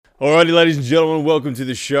Alrighty, ladies and gentlemen, welcome to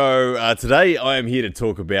the show. Today, I am here to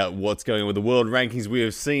talk about what's going on with the world rankings. We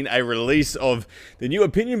have seen a release of the new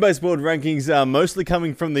opinion-based world rankings, mostly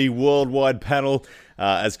coming from the worldwide panel,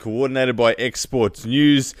 as coordinated by X Sports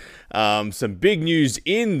News. Some big news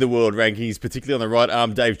in the world rankings, particularly on the right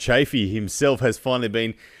arm. Dave Chaffee himself has finally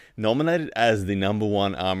been nominated as the number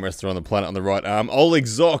one arm wrestler on the planet on the right arm. Oleg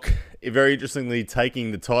Zok, very interestingly,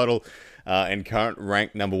 taking the title and current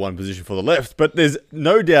ranked number one position for the left. But there's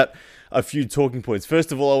no doubt a few talking points.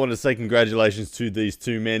 First of all, I want to say congratulations to these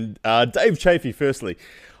two men. Dave Chaffee, firstly.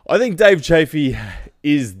 I think Dave Chaffee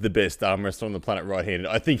is the best arm wrestler on the planet right-handed.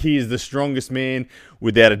 I think he is the strongest man,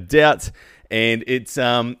 without a doubt. And it's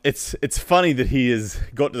funny that he has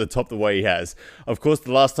got to the top the way he has. Of course,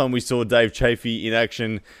 the last time we saw Dave Chaffee in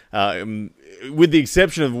action, with the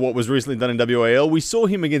exception of what was recently done in WAL, we saw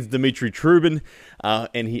him against Dmitry Trubin,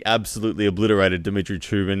 and he absolutely obliterated Dmitry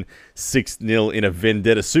Trubin 6-0 in a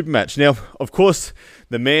Vendetta super match. Now, of course,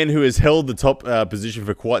 the man who has held the top position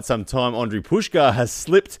for quite some time, Andrei Pushkar, has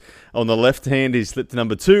slipped on the left hand. He's slipped to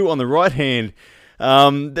number 2. On the right hand,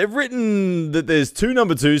 they've written that there's 2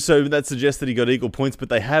 number 2s, so that suggests that he got equal points, but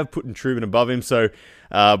they have put in Trubin above him, so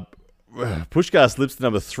Pushkar slips to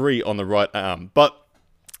number 3 on the right arm. But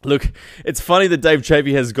look, it's funny that Dave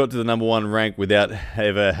Chaffee has got to the number 1 rank without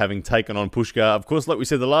ever having taken on Pushkar. Of course, like we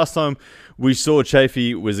said, the last time we saw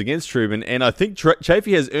Chaffee was against Trubin, and I think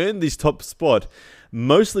Chaffee has earned this top spot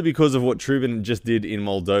mostly because of what Trubin just did in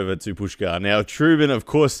Moldova to Pushkar. Now, Trubin, of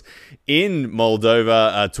course, in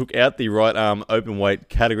Moldova, took out the right arm open weight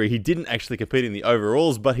category. He didn't actually compete in the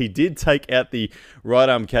overalls, but he did take out the right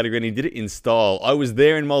arm category, and he did it in style. I was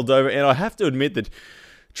there in Moldova, and I have to admit that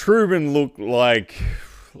Trubin looked like,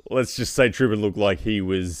 let's just say Trubin looked like he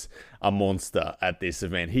was a monster at this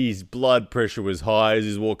event. His blood pressure was high as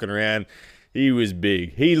he was walking around. He was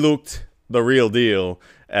big. He looked the real deal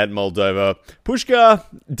at Moldova. Pushkar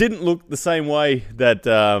didn't look the same way that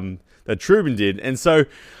Trubin did, and so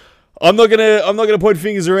I'm not gonna point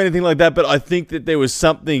fingers or anything like that. But I think that there was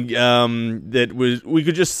something we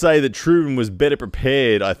could just say that Trubin was better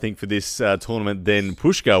prepared, I think, for this tournament than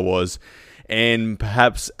Pushkar was. And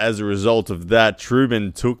perhaps as a result of that,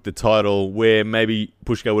 Trubin took the title where maybe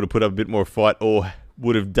Pushkar would have put up a bit more fight or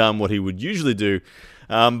would have done what he would usually do.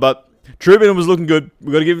 But Trubin was looking good.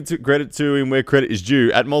 We've got to give credit to him where credit is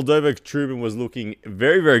due. At Moldova, Trubin was looking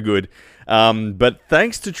very, very good. But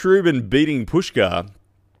thanks to Trubin beating Pushkar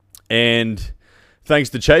and thanks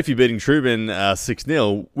to Chaffee beating Trubin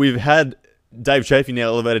 6-0, we've had Dave Chaffee now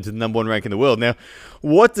elevated to the number 1 rank in the world. Now,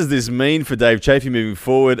 what does this mean for Dave Chaffee moving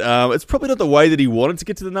forward? It's probably not the way that he wanted to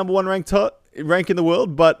get to the number 1 rank in the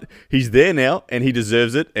world, but he's there now, and he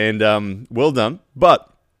deserves it, and well done.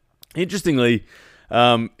 But, interestingly,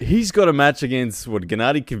 he's got a match against,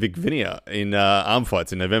 Gennady Kvikvinia in arm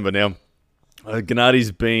fights in November. Now,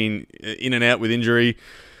 Gennady's been in and out with injury.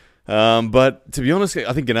 But to be honest,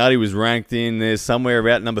 I think Gennady was ranked in there somewhere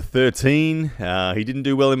about number 13. He didn't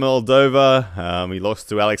do well in Moldova. He lost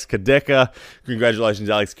to Alex Kadeka. Congratulations,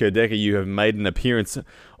 Alex Kadeka. You have made an appearance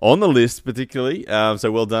on the list, particularly.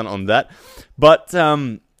 So well done on that. But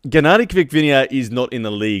Gennady Kvikvinia is not in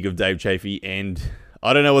the league of Dave Chaffee, and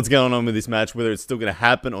I don't know what's going on with this match, whether it's still going to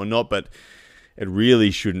happen or not, but it really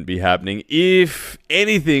shouldn't be happening. If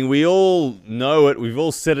anything, we all know it. We've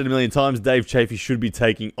all said it a million times. Dave Chaffee should be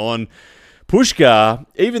taking on Pushkar.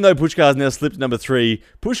 Even though Pushkar has now slipped to number 3,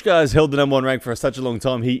 Pushkar has held the number 1 rank for such a long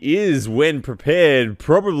time. He is, when prepared,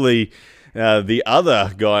 probably the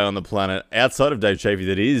other guy on the planet outside of Dave Chaffee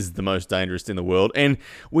that is the most dangerous in the world. And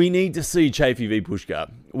we need to see Chaffee v Pushkar.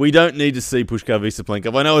 We don't need to see Pushkar v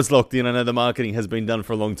Saplenkov. I know it's locked in. I know the marketing has been done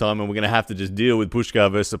for a long time, and we're going to have to just deal with Pushkar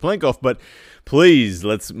versus Saplenkov. But please,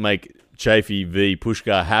 let's make Chaffee v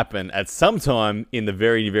Pushkar happen at some time in the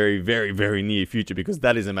very, very, very, very near future, because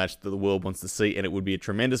that is a match that the world wants to see, and it would be a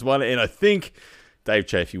tremendous one. And I think Dave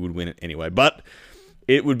Chaffee would win it anyway. But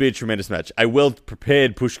it would be a tremendous match. A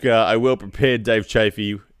well-prepared Pushkar, a well-prepared Dave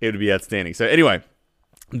Chaffee. It would be outstanding. So anyway,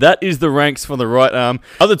 that is the ranks for the right arm.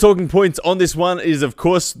 Other talking points on this one is, of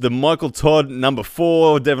course, the Michael Todd number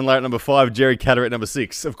 4, Devon Larratt number 5, Jerry Cadorette number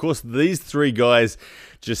 6. Of course, these 3 guys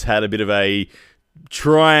just had a bit of a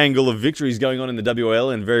triangle of victories going on in the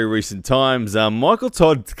WL in very recent times. Michael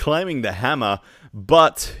Todd claiming the hammer,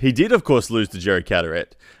 but he did, of course, lose to Jerry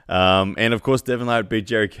Cadorette. And, of course, Devon Larratt beat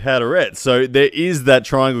Jerry Cadorette. So there is that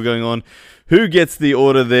triangle going on. Who gets the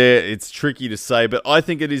order there? It's tricky to say, but I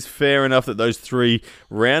think it is fair enough that those 3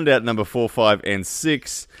 round out number 4, 5, and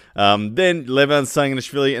 6. Then Levan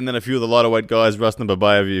Sanganishvili, and then a few of the lighter weight guys, Ruslan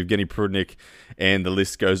Babayev, Evgeny Prudnik, and the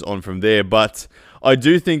list goes on from there. But I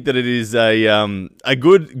do think that it is a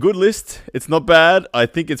good list. It's not bad. I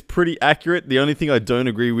think it's pretty accurate. The only thing I don't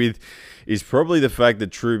agree with is probably the fact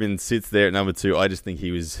that Trubin sits there at number 2. I just think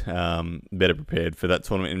he was better prepared for that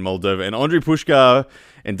tournament in Moldova. And Andrei Pushkar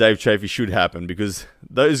and Dave Chaffee should happen because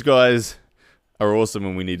those guys are awesome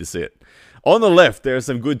and we need to see it. On the left, there are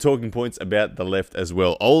some good talking points about the left as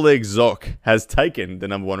well. Oleg Zok has taken the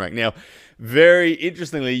number 1 rank. Now, very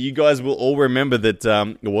interestingly, you guys will all remember that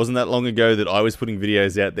it wasn't that long ago that I was putting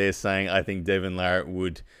videos out there saying I think Devin Larratt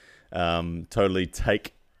would totally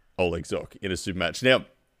take Oleg Zok in a super match. Now,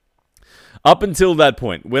 up until that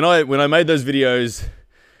point, when I made those videos,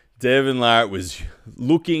 Devin Larratt was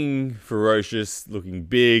looking ferocious, looking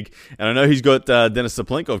big, and I know he's got Denis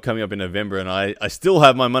Saplenkov coming up in November, and I still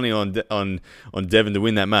have my money on Devin to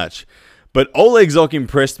win that match. But Oleg Zok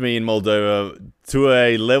impressed me in Moldova to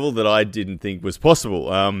a level that I didn't think was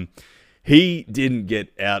possible. He didn't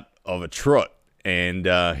get out of a trot, and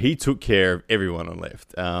he took care of everyone on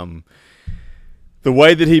left. The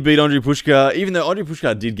way that he beat Andrei Pushkar, even though Andrei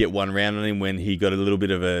Pushkar did get one round on him when he got a little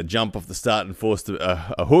bit of a jump off the start and forced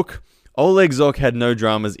a hook, Oleg Zok had no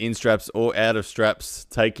dramas in straps or out of straps,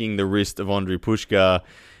 taking the wrist of Andrei Pushkar.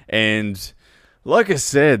 And like I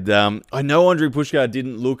said, I know Andrei Pushkar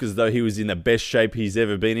didn't look as though he was in the best shape he's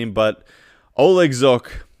ever been in, but Oleg Zok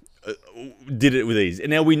did it with ease.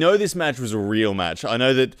 And now we know this match was a real match. I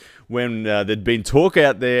know that when there'd been talk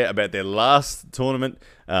out there about their last tournament,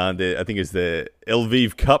 I think it's the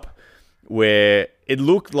Lviv Cup, where it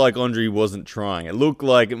looked like Andrei wasn't trying. It looked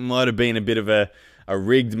like it might have been a bit of a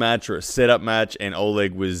rigged match or a setup match, and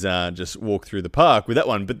Oleg was just walked through the park with that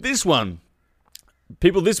one. But this one,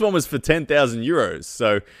 this one was for 10,000 euros.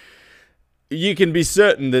 So you can be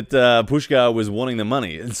certain that Pushkar was wanting the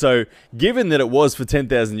money. And so, given that it was for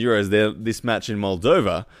 10,000 euros, this match in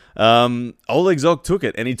Moldova, Oleg Zok took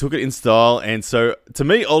it, and he took it in style. And so, to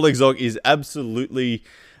me, Oleg Zok is absolutely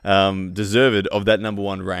deserved of that number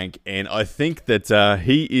 1 rank. And I think that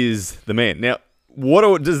he is the man. Now,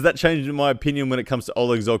 what does that change in my opinion when it comes to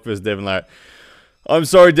Oleg Zok versus Devin Larratt? I'm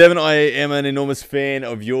sorry, Devin, I am an enormous fan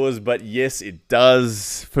of yours, but yes, it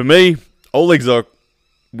does. For me, Oleg Zok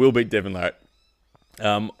will beat Devin Larratt.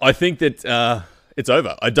 I think that it's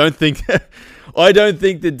over. I don't think that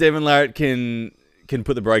Devin Larratt can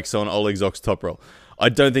put the brakes on Oleg Zok's top roll. I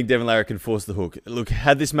don't think Devin Larratt can force the hook. Look,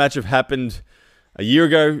 had this match have happened a year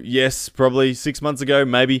ago, yes, probably 6 months ago,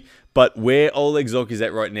 maybe, but where Oleg Zok is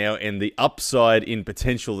at right now and the upside in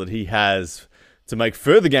potential that he has to make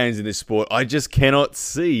further gains in this sport, I just cannot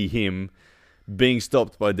see him being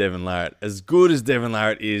stopped by Devin Larratt. As good as Devin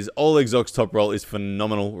Larratt is, Oleg Zok's top roll is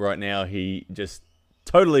phenomenal right now. He just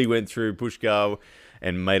totally went through Pushkar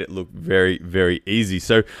and made it look very, very easy.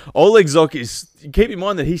 So Oleg Zok keep in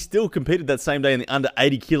mind that he still competed that same day in the under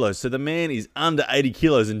 80 kilos. So the man is under 80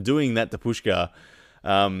 kilos and doing that to Pushkar.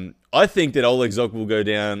 I think that Oleg Zok will go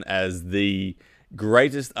down as the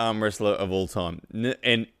greatest arm wrestler of all time.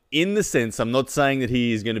 And in the sense, I'm not saying that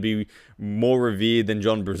he is going to be more revered than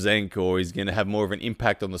John Brzenk or he's going to have more of an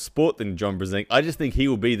impact on the sport than John Brzenk. I just think he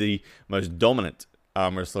will be the most dominant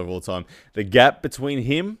arm wrestler of all time. The gap between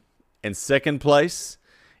him and second place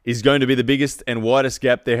is going to be the biggest and widest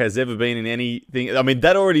gap there has ever been in anything. I mean,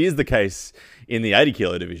 that already is the case in the 80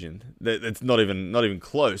 kilo division. That's not even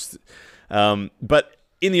close. But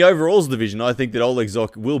in the overalls division, I think that Oleg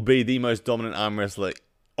Zok will be the most dominant arm wrestler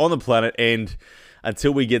on the planet. And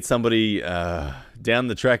until we get somebody down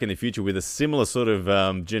the track in the future with a similar sort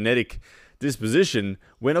of genetic disposition,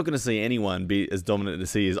 we're not going to see anyone be as dominant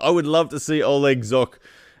as he is. I would love to see Oleg Zok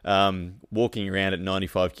walking around at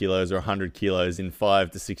 95 kilos or 100 kilos in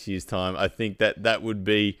 5 to 6 years' time. I think that would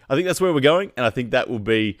be... I think that's where we're going, and I think that will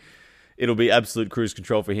be... It'll be absolute cruise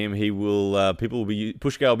control for him. He will...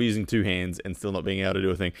 Pushkar will be using 2 hands and still not being able to do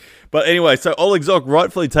a thing. But anyway, so Oleg Zok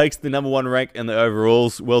rightfully takes the number 1 rank in the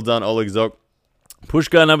overalls. Well done, Oleg Zok.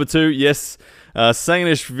 Pushkar number 2, yes.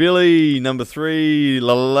 Sanganishvili number 3.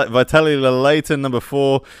 Vitaly Laletin number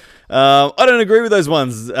 4. I don't agree with those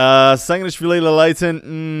ones. Sanganishvili,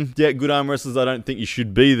 Laletin, yeah, good arm wrestlers. I don't think you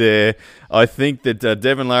should be there. I think that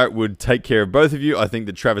Devin Larratt would take care of both of you. I think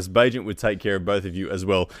that Travis Bagent would take care of both of you as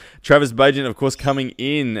well. Travis Bagent, of course, coming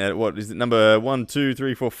in at, what is it, number 1, 2,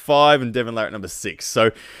 3, 4, 5, and Devin Larratt number 6.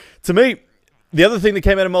 So, to me, the other thing that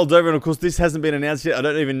came out of Moldova, and of course this hasn't been announced yet, I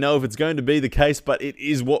don't even know if it's going to be the case, but it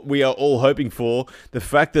is what we are all hoping for. The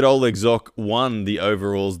fact that Oleg Zok won the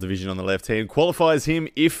overalls division on the left hand qualifies him,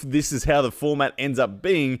 if this is how the format ends up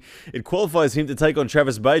being, it qualifies him to take on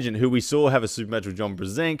Travis Bagent, who we saw have a super match with John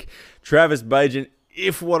Brzenk. Travis Bagent,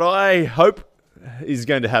 if what I hope is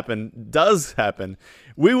going to happen does happen,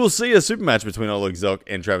 we will see a super match between Oleg Zok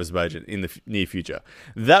and Travis Bagent in the near future.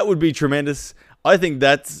 That would be tremendous. I think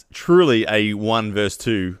that's truly a 1 versus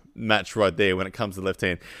 2 match right there when it comes to left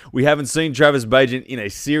hand. We haven't seen Travis Bagent in a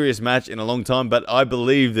serious match in a long time, but I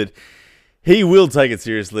believe that he will take it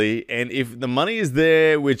seriously. And if the money is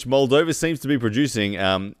there, which Moldova seems to be producing,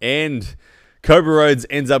 and Cobra Rhodes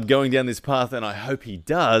ends up going down this path, and I hope he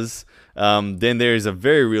does, then there is a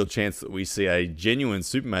very real chance that we see a genuine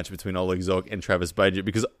super match between Oleg Zok and Travis Bagent,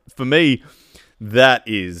 because for me, that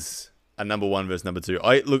is a number 1 versus number 2.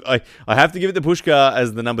 I have to give it to Puskar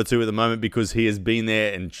as the number 2 at the moment because he has been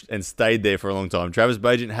there and stayed there for a long time. Travis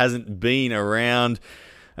Bagent hasn't been around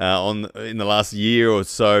in the last year or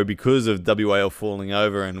so because of WAL falling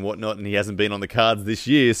over and whatnot, and he hasn't been on the cards this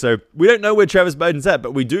year. So we don't know where Travis Bagent's at,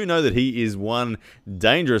 but we do know that he is one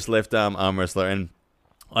dangerous left arm wrestler, and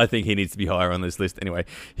I think he needs to be higher on this list. Anyway,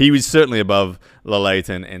 he was certainly above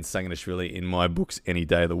Laleighton and Sanganishvili in my books any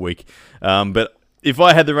day of the week. But if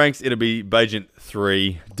I had the ranks, it'd be Bagent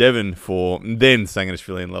 3, Devon 4, then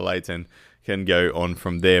Sanganishvili and Laleighton can go on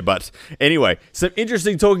from there. But anyway, some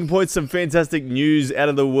interesting talking points, some fantastic news out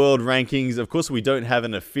of the world rankings. Of course, we don't have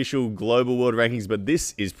an official global world rankings, but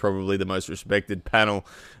this is probably the most respected panel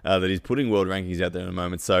that is putting world rankings out there in a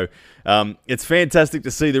moment. So it's fantastic to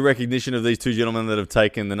see the recognition of these two gentlemen that have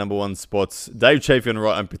taken the number 1 spots. Dave Chafee on the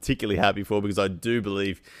right, I'm particularly happy for because I do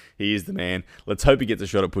believe he is the man. Let's hope he gets a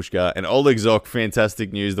shot at Puskar. And Oleg Zok,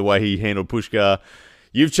 fantastic news, the way he handled Puskar.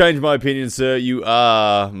 You've changed my opinion, sir. You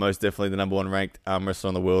are most definitely the number 1 ranked arm wrestler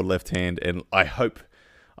on the world, left hand, and I hope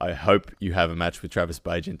you have a match with Travis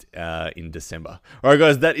Bagent in December. All right,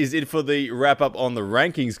 guys, that is it for the wrap up on the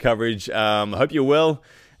rankings coverage. I hope you're well,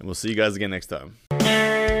 and we'll see you guys again next time.